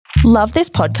Love this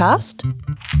podcast?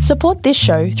 Support this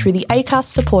show through the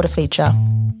Acast supporter feature.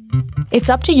 It's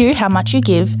up to you how much you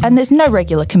give, and there's no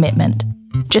regular commitment.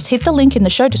 Just hit the link in the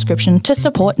show description to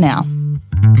support now.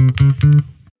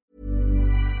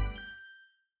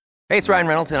 Hey, it's Ryan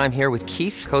Reynolds, and I'm here with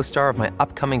Keith, co-star of my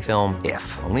upcoming film,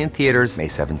 If, only in theaters May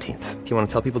 17th. Do you want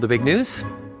to tell people the big news?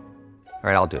 All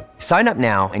right, I'll do it. Sign up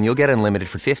now and you'll get unlimited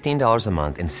for $15 a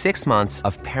month and 6 months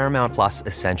of Paramount Plus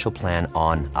Essential Plan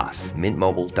on us.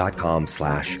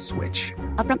 MintMobile.com/switch.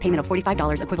 Upfront payment of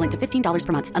 $45 equivalent to $15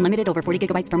 per month. Unlimited over 40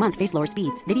 gigabytes per month. Face lower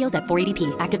speeds. Videos at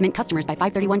 480p. Active Mint customers by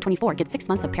 531.24 get 6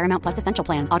 months of Paramount Plus Essential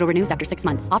Plan. Auto renews after 6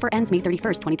 months. Offer ends May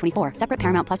 31st, 2024. Separate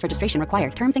Paramount Plus registration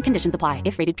required. Terms and conditions apply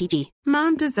if rated PG.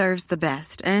 Mom deserves the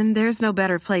best, and there's no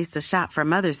better place to shop for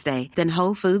Mother's Day than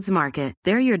Whole Foods Market.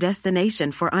 They're your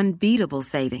destination for unbeatable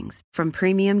savings. From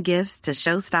premium gifts to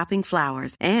show-stopping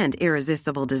flowers and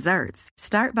irresistible desserts.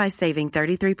 Start by saving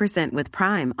 33% with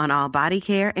Prime on all body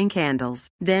care and candles.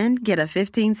 Then get a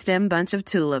 15-stem bunch of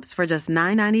tulips for just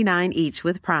 $9.99 each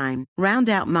with Prime. Round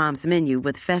out Mom's menu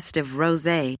with festive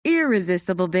rosé,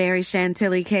 irresistible berry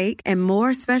chantilly cake, and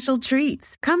more special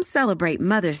treats. Come celebrate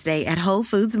Mother's Day at Whole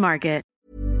Foods Market.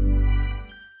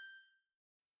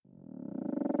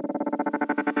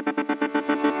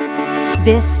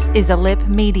 This is a Lip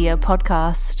Media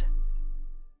podcast.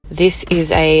 This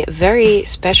is a very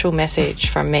special message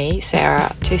from me,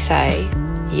 Sarah, to say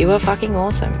you are fucking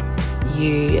awesome.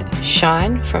 You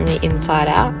shine from the inside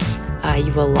out.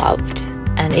 You are loved.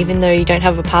 And even though you don't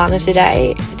have a partner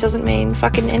today, it doesn't mean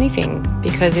fucking anything,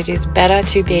 because it is better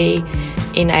to be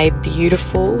in a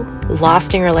beautiful,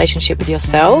 lasting relationship with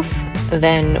yourself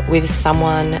than with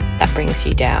someone that brings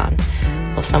you down,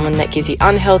 or someone that gives you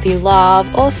unhealthy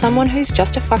love, or someone who's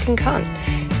just a fucking cunt.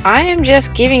 I am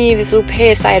just giving you this little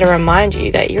PSA to remind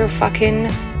you that you're a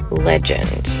fucking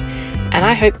legend. And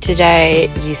I hope today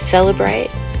you celebrate,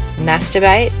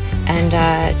 masturbate, and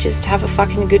just have a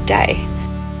fucking good day.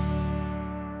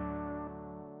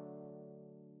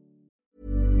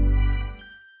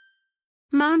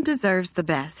 Mom deserves the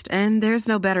best, and there's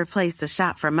no better place to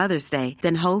shop for Mother's Day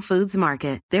than Whole Foods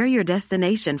Market. They're your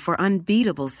destination for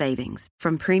unbeatable savings.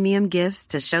 From premium gifts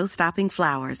to show-stopping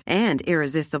flowers and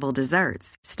irresistible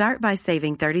desserts. Start by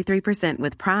saving 33%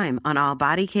 with Prime on all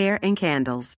body care and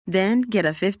candles. Then get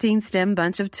a 15-stem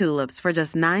bunch of tulips for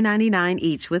just $9.99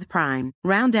 each with Prime.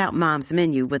 Round out Mom's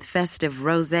menu with festive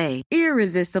rosé,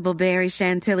 irresistible berry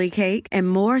chantilly cake, and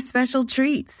more special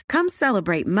treats. Come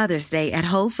celebrate Mother's Day at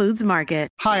Whole Foods Market.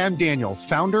 Hi, I'm Daniel,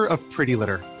 founder of Pretty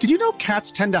Litter. Did you know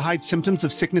cats tend to hide symptoms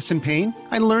of sickness and pain?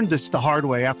 I learned this the hard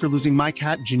way after losing my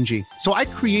cat, Gingy. So I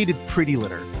created Pretty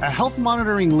Litter, a health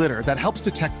monitoring litter that helps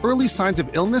detect early signs of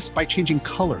illness by changing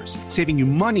colors, saving you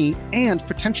money and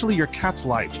potentially your cat's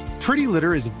life. Pretty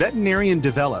Litter is veterinarian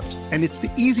developed, and it's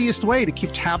the easiest way to keep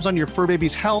tabs on your fur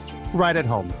baby's health right at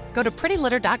home. Go to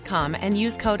prettylitter.com and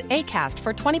use code ACAST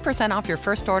for 20% off your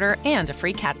first order and a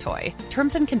free cat toy.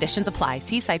 Terms and conditions apply.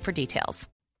 See site for details.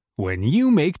 When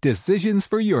you make decisions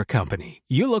for your company,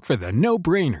 you look for the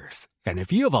no-brainers. And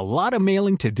if you have a lot of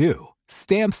mailing to do,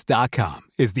 Stamps.com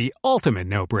is the ultimate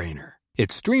no-brainer. It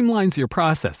streamlines your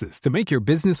processes to make your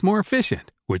business more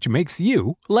efficient, which makes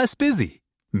you less busy.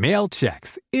 Mail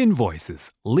checks,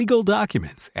 invoices, legal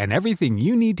documents, and everything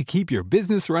you need to keep your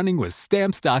business running with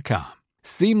Stamps.com.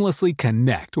 Seamlessly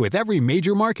connect with every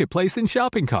major marketplace and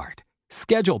shopping cart.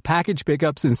 Schedule package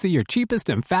pickups and see your cheapest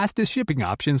and fastest shipping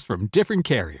options from different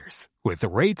carriers, with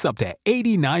rates up to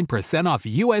 89% off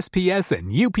USPS and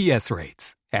UPS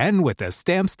rates. And with the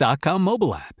Stamps.com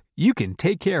mobile app, you can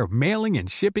take care of mailing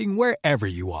and shipping wherever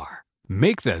you are.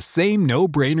 Make the same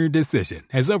no-brainer decision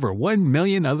as over 1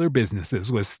 million other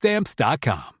businesses with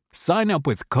Stamps.com. Sign up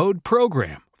with code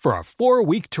PROGRAM for a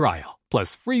 4-week trial,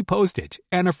 plus free postage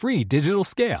and a free digital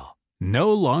scale.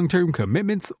 No long-term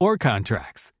commitments or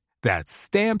contracts. That's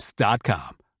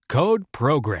Stamps.com. Code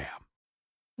PROGRAM.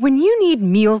 When you need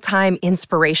mealtime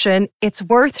inspiration, it's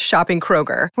worth shopping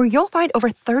Kroger, where you'll find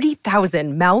over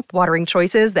 30,000 mouth-watering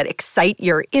choices that excite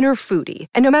your inner foodie.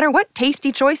 And no matter what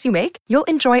tasty choice you make, you'll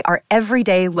enjoy our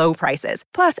everyday low prices,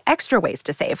 plus extra ways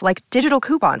to save, like digital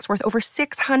coupons worth over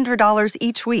 $600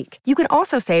 each week. You can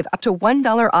also save up to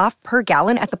 $1 off per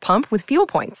gallon at the pump with fuel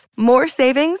points. More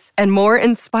savings and more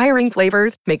inspiring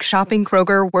flavors make shopping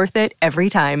Kroger worth it every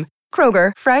time.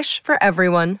 Kroger, fresh for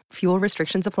everyone. Fuel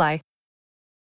restrictions apply.